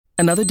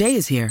Another day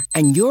is here,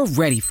 and you're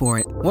ready for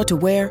it. What to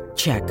wear?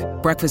 Check.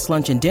 Breakfast,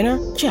 lunch, and dinner?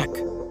 Check.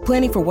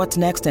 Planning for what's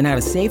next and how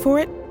to save for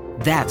it?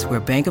 That's where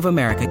Bank of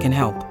America can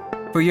help.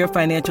 For your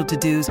financial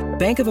to-dos,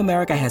 Bank of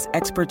America has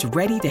experts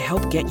ready to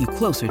help get you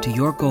closer to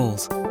your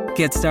goals.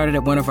 Get started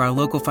at one of our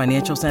local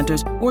financial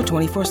centers or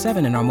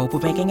 24/7 in our mobile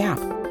banking app.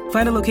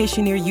 Find a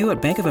location near you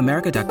at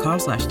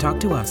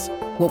bankofamerica.com/talktous.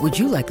 What would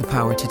you like the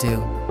power to do?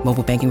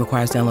 Mobile banking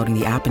requires downloading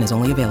the app and is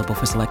only available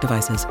for select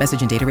devices.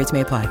 Message and data rates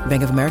may apply.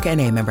 Bank of America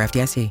N.A., member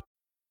FDIC.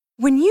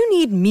 When you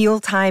need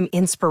mealtime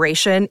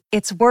inspiration,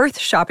 it's worth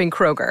shopping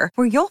Kroger,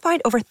 where you'll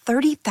find over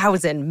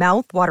 30,000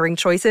 mouth-watering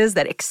choices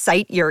that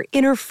excite your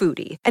inner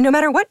foodie. And no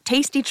matter what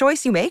tasty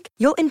choice you make,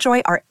 you'll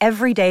enjoy our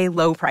everyday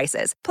low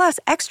prices, plus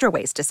extra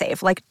ways to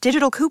save, like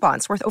digital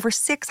coupons worth over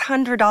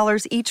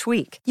 $600 each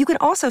week. You can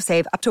also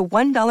save up to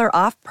 $1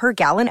 off per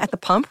gallon at the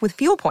pump with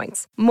fuel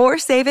points. More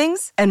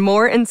savings and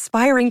more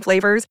inspiring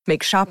flavors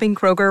make shopping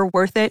Kroger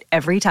worth it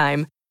every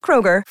time.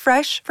 Kroger,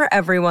 fresh for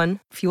everyone.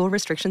 Fuel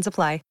restrictions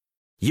apply.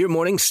 Your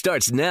morning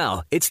starts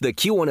now. It's the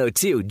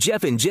Q102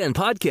 Jeff and Jen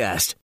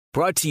podcast,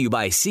 brought to you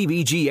by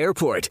CBG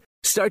Airport.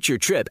 Start your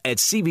trip at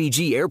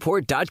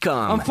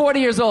CBGAirport.com. I'm 40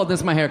 years old.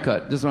 This is my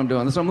haircut. This is what I'm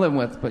doing. This is what I'm living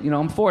with. But,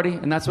 I'm 40,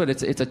 and that's what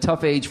it's a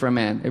tough age for a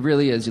man. It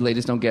really is. You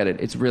ladies don't get it.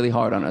 It's really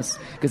hard on us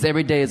because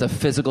every day is a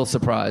physical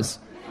surprise.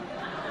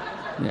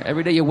 Yeah,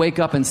 every day you wake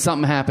up and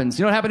something happens.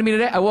 You know what happened to me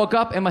today? I woke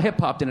up and my hip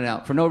popped in and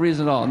out for no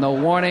reason at all. No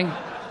warning.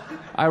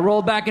 I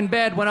rolled back in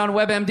bed, went on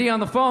WebMD on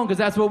the phone because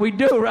that's what we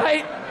do,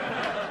 right?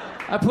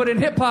 I put in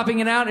hip popping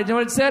and out, and you know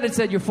what it said? It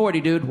said, "You're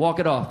 40, dude. Walk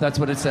it off." That's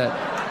what it said.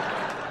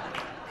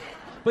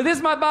 But this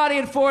is my body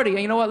at 40, and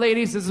you know what,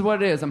 ladies? This is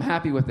what it is. I'm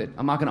happy with it.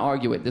 I'm not going to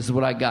argue it. This is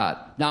what I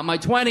got. Not my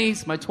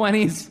 20s. My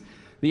 20s,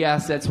 the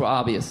assets were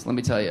obvious, let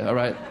me tell you, all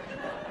right?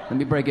 Let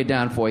me break it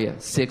down for you.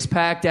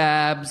 Six-packed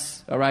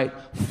abs, all right?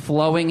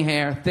 Flowing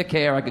hair, thick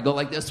hair. I could go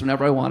like this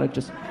whenever I wanted,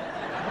 just...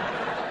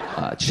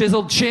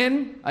 chiseled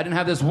chin. I didn't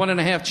have this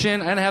 1.5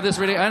 chin. I didn't have this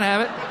really. I didn't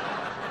have it.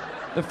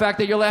 The fact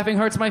that you're laughing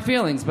hurts my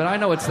feelings, but I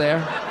know it's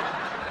there.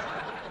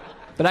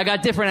 But I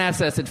got different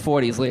assets at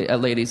 40s,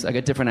 ladies. I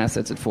got different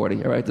assets at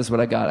 40, all right? This is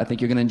what I got. I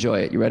think you're going to enjoy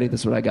it. You ready?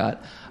 This is what I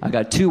got. I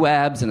got 2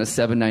 abs and a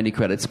 790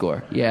 credit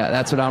score. Yeah,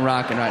 that's what I'm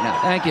rocking right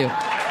now. Thank you.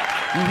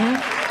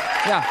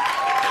 Yeah.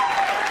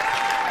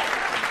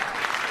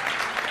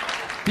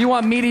 If you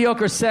want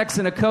mediocre sex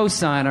and a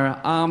cosigner,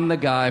 I'm the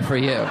guy for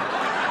you.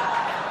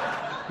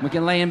 We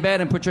can lay in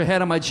bed and put your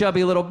head on my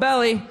chubby little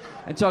belly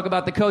and talk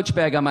about the Coach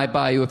bag I might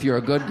buy you if you're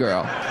a good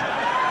girl.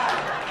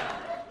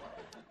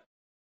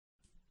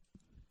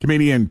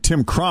 Comedian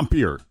Tim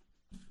Crompier,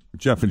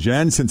 Jeff and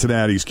Jen,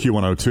 Cincinnati's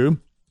Q102.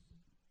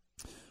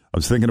 I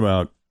was thinking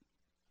about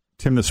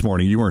Tim this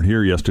morning. You weren't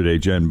here yesterday,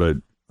 Jen, but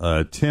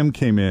Tim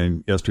came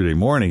in yesterday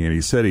morning and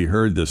he said he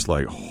heard this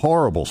like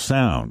horrible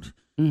sound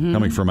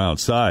coming from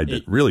outside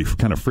that really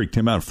kind of freaked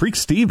him out. Freaked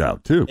Steve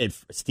out, too.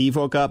 Steve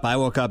woke up. I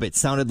woke up. It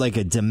sounded like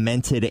a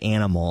demented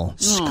animal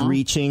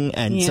screeching.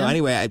 And so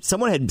anyway,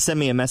 someone had sent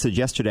me a message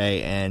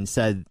yesterday and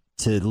said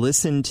to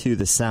listen to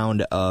the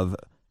sound of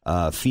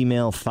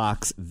female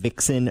fox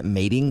vixen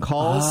mating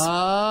calls.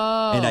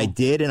 Oh. And I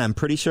did, and I'm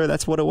pretty sure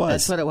that's what it was.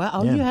 That's what it was.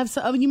 Oh, yeah.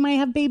 You might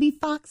have baby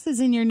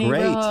foxes in your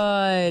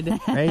neighborhood.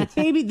 Right.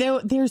 Baby,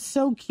 they're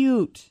so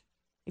cute.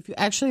 If you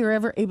actually are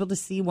ever able to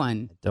see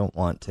one. I don't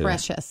want to.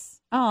 Precious.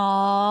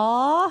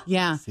 Aww.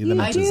 Yeah. See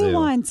them I do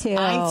want to.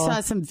 I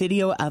saw some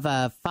video of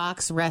a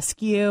fox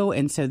rescue,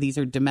 and so these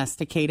are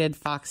domesticated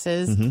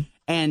foxes,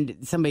 and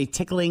somebody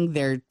tickling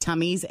their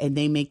tummies, and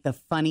they make the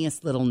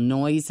funniest little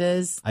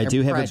noises. I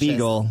do have a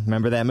beagle.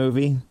 Remember that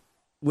movie?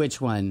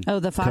 Which one? Oh,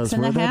 the Fox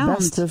and we're the Hound.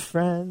 Best of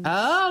friends.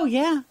 Oh,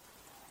 yeah.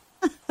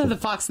 The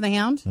Fox and the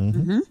Hound?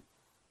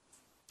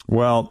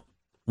 Well,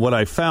 what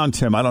I found,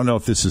 Tim, I don't know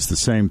if this is the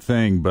same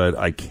thing, but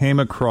I came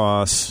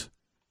across...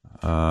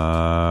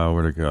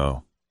 where'd it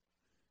go?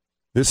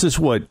 This is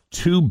what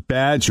 2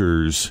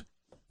 badgers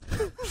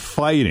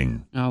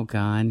fighting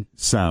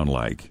sound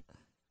like.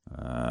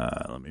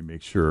 Let me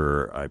make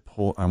sure I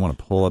want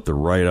to pull up the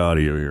right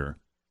audio here.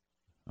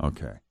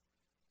 Okay.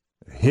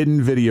 A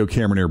hidden video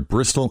camera near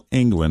Bristol,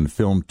 England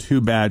filmed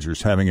 2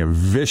 badgers having a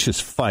vicious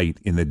fight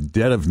in the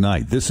dead of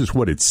night. This is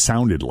what it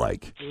sounded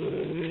like.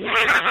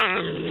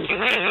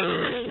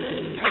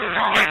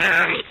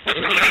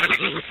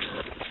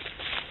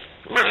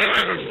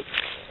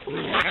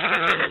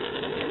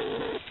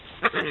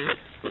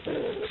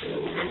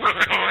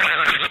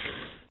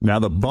 Now,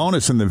 the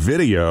bonus in the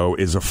video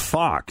is a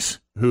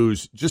fox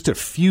who's just a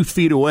few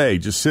feet away,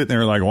 just sitting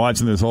there like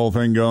watching this whole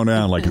thing go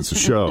down like it's a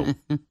show.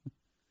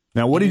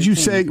 Now, what did you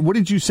say? What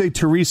did you say,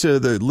 Teresa,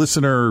 the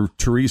listener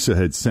Teresa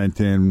had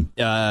sent in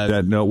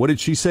that note? What did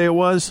she say it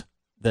was?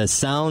 The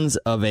sounds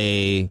of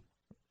a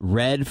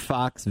red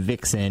fox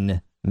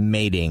vixen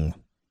mating.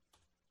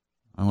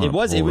 It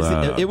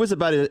was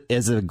about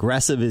as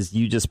aggressive as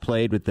you just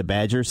played with the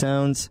badger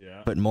sounds,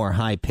 but more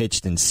high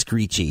pitched and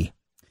screechy.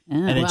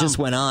 And it just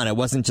went on. It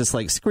wasn't just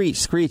like screech,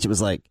 screech. It was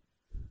like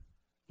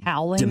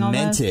howling,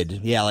 demented.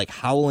 Almost? Yeah, like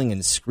howling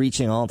and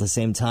screeching all at the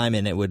same time,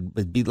 and it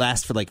would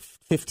last for like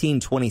 15,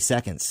 20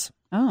 seconds.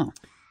 Oh.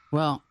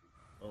 Well,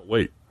 Oh,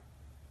 wait.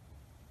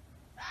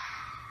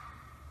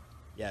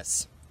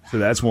 Yes. So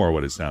that's more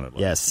what it sounded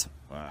like. Yes.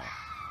 Wow.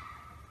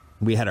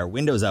 We had our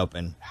windows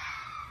open.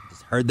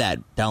 Just heard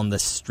that down the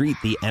street,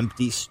 the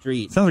empty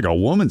street. Sounds like a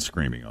woman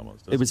screaming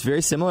almost. It was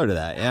very similar to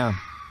that, yeah.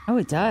 Oh,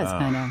 it does,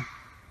 kind of.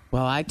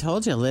 well, I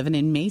told you, living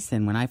in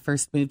Mason, when I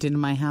first moved into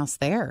my house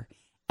there,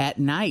 at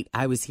night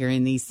I was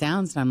hearing these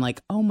sounds, and I'm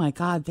like, oh my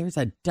God, there's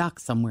a duck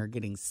somewhere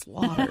getting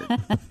slaughtered.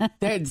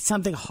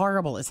 Something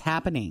horrible is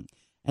happening.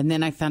 And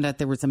then I found out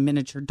there was a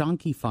miniature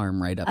donkey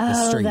farm right up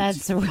the street. Oh,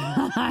 that's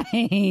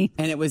right.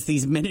 And it was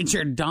these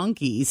miniature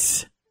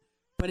donkeys.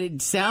 But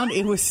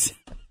it was...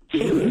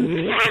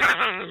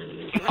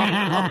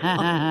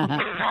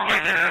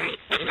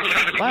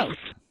 Whoa.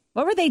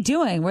 What were they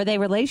doing? Were they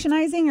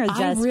relationizing or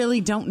just... I really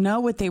don't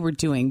know what they were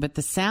doing, but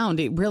the sound,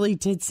 it really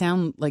did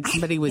sound like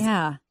somebody was,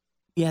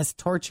 yes,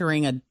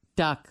 torturing a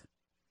duck.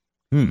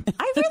 I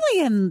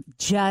really am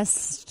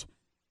just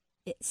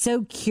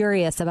so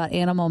curious about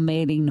animal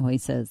mating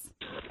noises.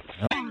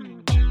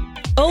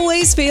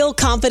 Always feel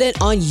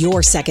confident on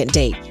your second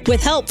date.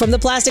 With help from the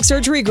Plastic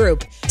Surgery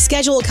Group.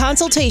 Schedule a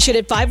consultation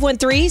at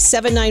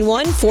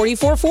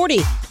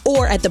 513-791-4440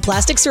 or at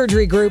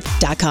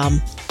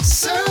theplasticsurgerygroup.com.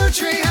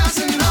 Surgery has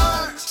an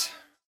art.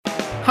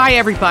 Hi,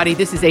 everybody.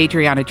 This is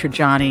Adriana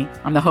Trajani.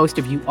 I'm the host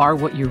of You Are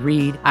What You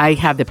Read. I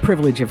have the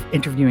privilege of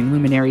interviewing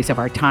luminaries of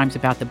our times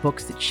about the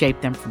books that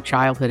shaped them from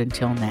childhood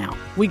until now.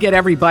 We get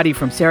everybody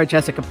from Sarah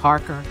Jessica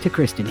Parker to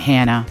Kristen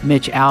Hanna,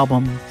 Mitch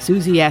Albom,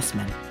 Susie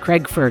Essman,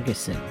 Craig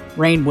Ferguson,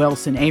 Rainn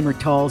Wilson, Amor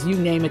Tolls, you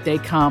name it, they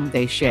come,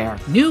 they share.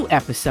 New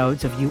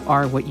episodes of You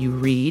Are What You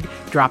Read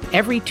drop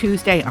every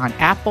Tuesday on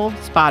Apple,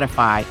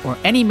 Spotify, or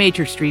any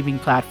major streaming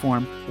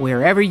platform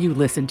wherever you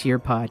listen to your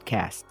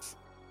podcasts.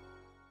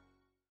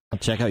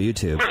 Check out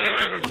YouTube.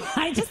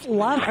 I just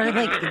love her.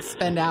 Could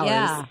spend hours.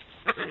 Yeah.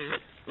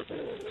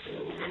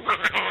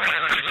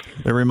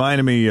 It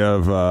reminded me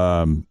of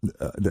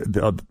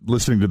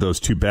listening to those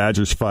two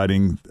badgers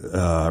fighting.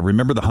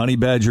 Remember the honey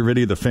badger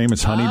video, the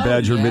famous honey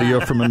badger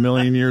video from a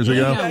million years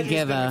ago? Don't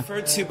give a...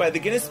 referred to by the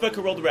Guinness Book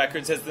of World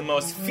Records as the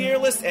most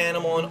fearless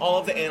animal in all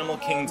of the animal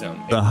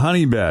kingdom. The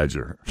honey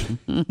badger.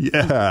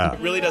 Yeah. It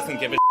really doesn't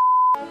give a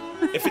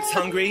If it's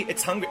hungry,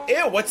 it's hungry.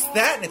 Ew, what's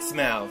that in its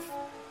mouth?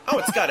 Oh,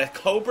 it's got a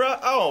cobra?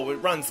 Oh, it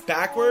runs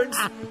backwards?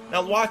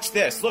 Now watch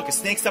this. Look, a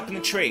snake's up in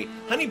the tree.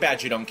 Honey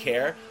badger don't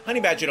care.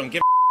 Honey badger don't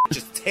give a It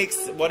just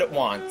takes what it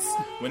wants.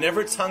 Whenever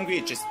it's hungry,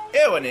 it just,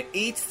 ew, and it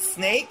eats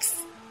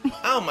snakes?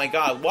 Oh my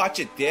God, watch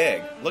it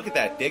dig. Look at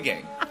that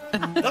digging.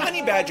 The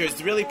honey badger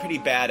is really pretty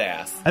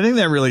badass. I think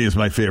that really is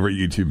my favorite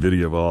YouTube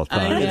video of all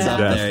time. It's up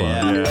there,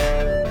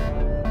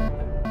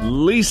 yeah.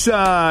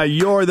 Lisa,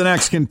 you're the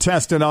next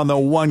contestant on the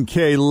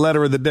 1K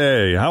letter of the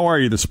day. How are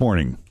you this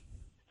morning?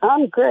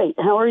 I'm great.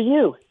 How are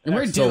you?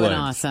 We're doing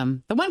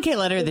awesome. The 1K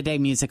letter of the day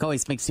music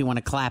always makes you want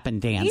to clap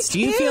and dance. Do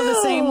you feel the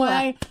same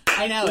way?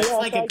 I know. It's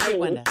like a great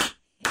one.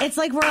 It's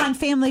like we're on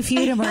Family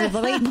Feud and we're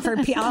waiting for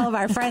all of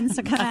our friends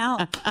to come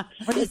out.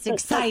 We're just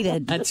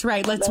excited. That's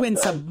right. Let's win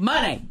some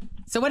money.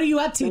 So what are you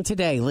up to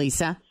today,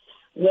 Lisa?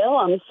 Well,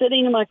 I'm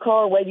sitting in my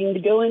car waiting to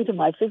go into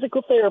my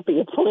physical therapy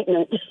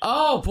appointment.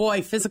 Oh,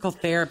 boy. Physical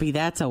therapy.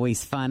 That's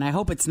always fun. I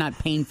hope it's not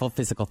painful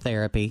physical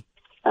therapy.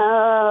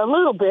 A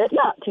little bit.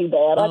 Not too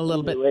bad. A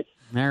little bit. It.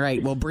 All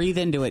right. Well, breathe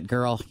into it,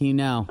 girl. You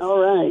know. All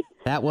right.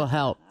 That will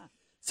help.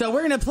 So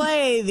we're going to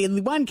play the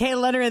 1K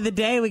letter of the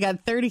day. We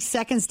got 30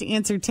 seconds to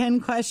answer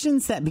 10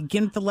 questions that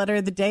begin with the letter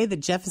of the day that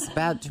Jeff is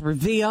about to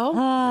reveal.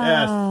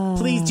 Yes.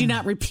 Please do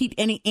not repeat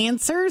any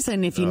answers.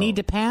 And if you need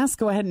to pass,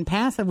 go ahead and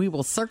pass, and we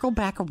will circle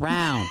back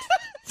around.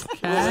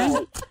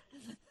 Okay?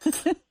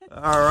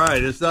 All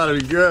right. It's not to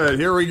be good.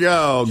 Here we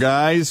go,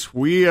 guys.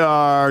 We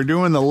are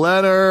doing the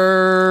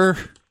letter...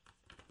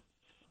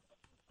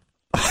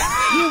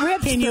 You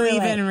ripped Can through you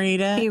even it.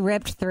 read it? He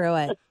ripped through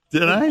it.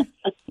 Did I?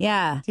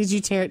 Yeah. Did you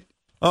tear it?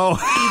 Oh.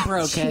 He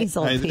broke it. Jeez,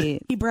 old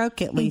Pete. He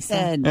broke it, Lisa.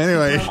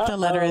 Anyway. He broke the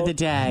letter of the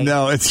day.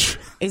 No, it's...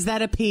 Is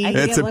that a P? I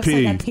think It's it a looks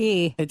P. like a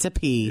P. It's a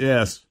P.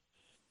 Yes.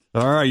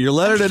 All right. Your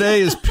letter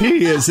today is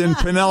P as in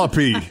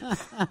Penelope.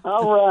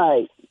 All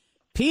right.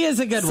 P is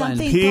a good one.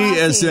 Something P bossy.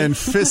 as in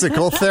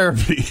physical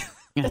therapy.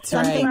 That's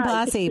Something right.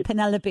 bossy.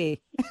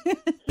 Penelope.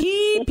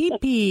 P, P,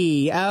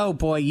 P. Oh,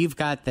 boy, you've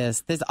got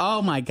this.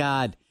 Oh, my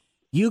God.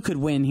 You could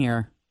win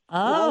here.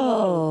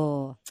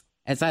 Oh.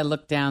 As I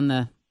look down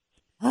the...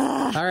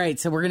 All right,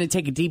 so we're going to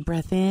take a deep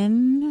breath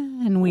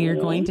in, and we are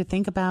going to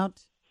think about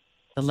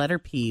the letter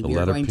P. We are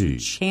letter going P. to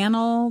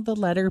channel the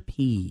letter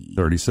P.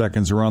 30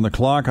 seconds are on the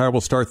clock. I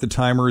will start the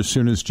timer as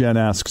soon as Jen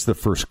asks the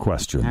first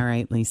question. All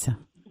right, Lisa.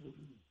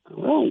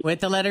 All right. With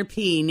the letter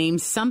P, name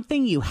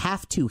something you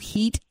have to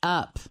heat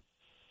up.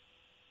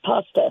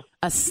 Pasta.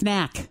 A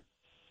snack.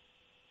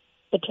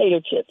 Potato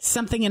chips.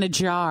 Something in a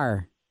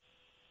jar.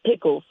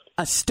 Pickles.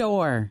 A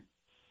store.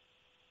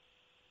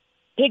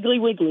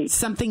 Piggly Wiggly.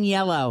 Something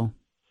yellow.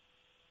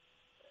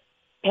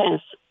 Pass.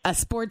 A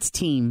sports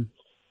team.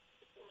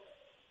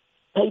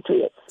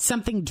 Patriots.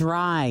 Something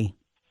dry.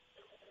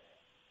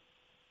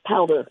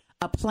 Powder.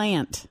 A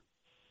plant.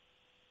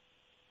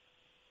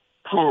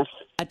 Pass.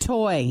 A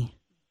toy.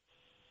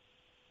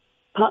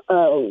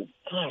 Oh,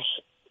 gosh.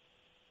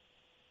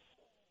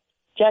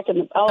 Jack in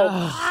the...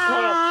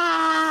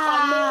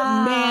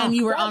 Man,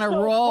 you were on a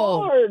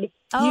roll. Hard.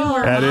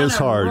 That is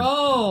hard.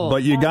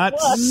 But you got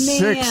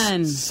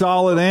 6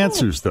 solid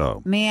answers,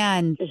 though.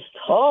 Man. It's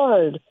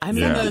hard. I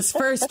mean, those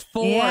first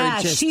 4,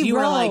 she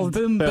were rolled. like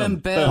boom, boom,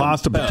 boom.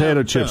 Pasta,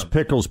 potato chips,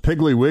 pickles,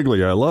 Piggly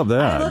Wiggly. I love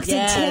that. I looked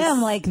at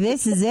Tim like,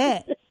 this is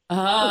it.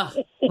 Well,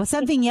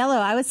 something yellow.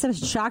 I was so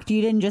shocked you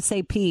didn't just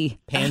say pea.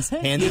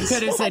 Pansies. You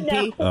could have said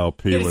pea. Oh,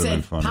 pea would have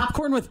been funny.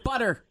 Popcorn with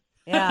butter.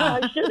 Yeah.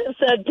 I should have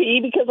said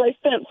pea because I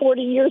spent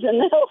 40 years in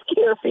the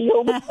healthcare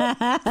field.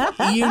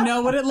 You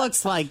know what it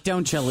looks like,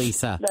 don't you,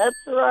 Lisa? That's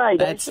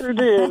right. I sure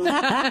do. There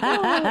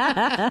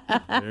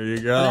you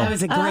go. That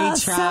was a great try.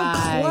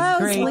 So close,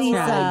 great Lisa.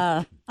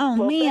 Try. Oh,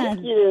 man.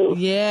 Thank you.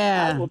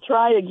 Yeah. I will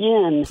try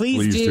again.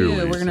 Please do.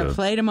 Lisa. We're going to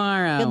play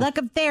tomorrow. Good luck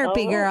at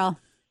therapy, girl.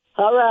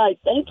 All right.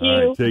 Thank you.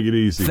 All right, take it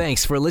easy.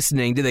 Thanks for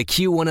listening to the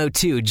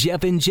Q102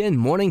 Jeff and Jen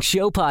Morning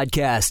Show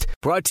podcast,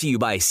 brought to you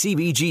by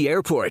CBG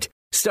Airport.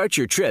 Start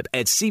your trip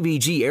at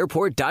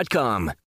CBGAirport.com.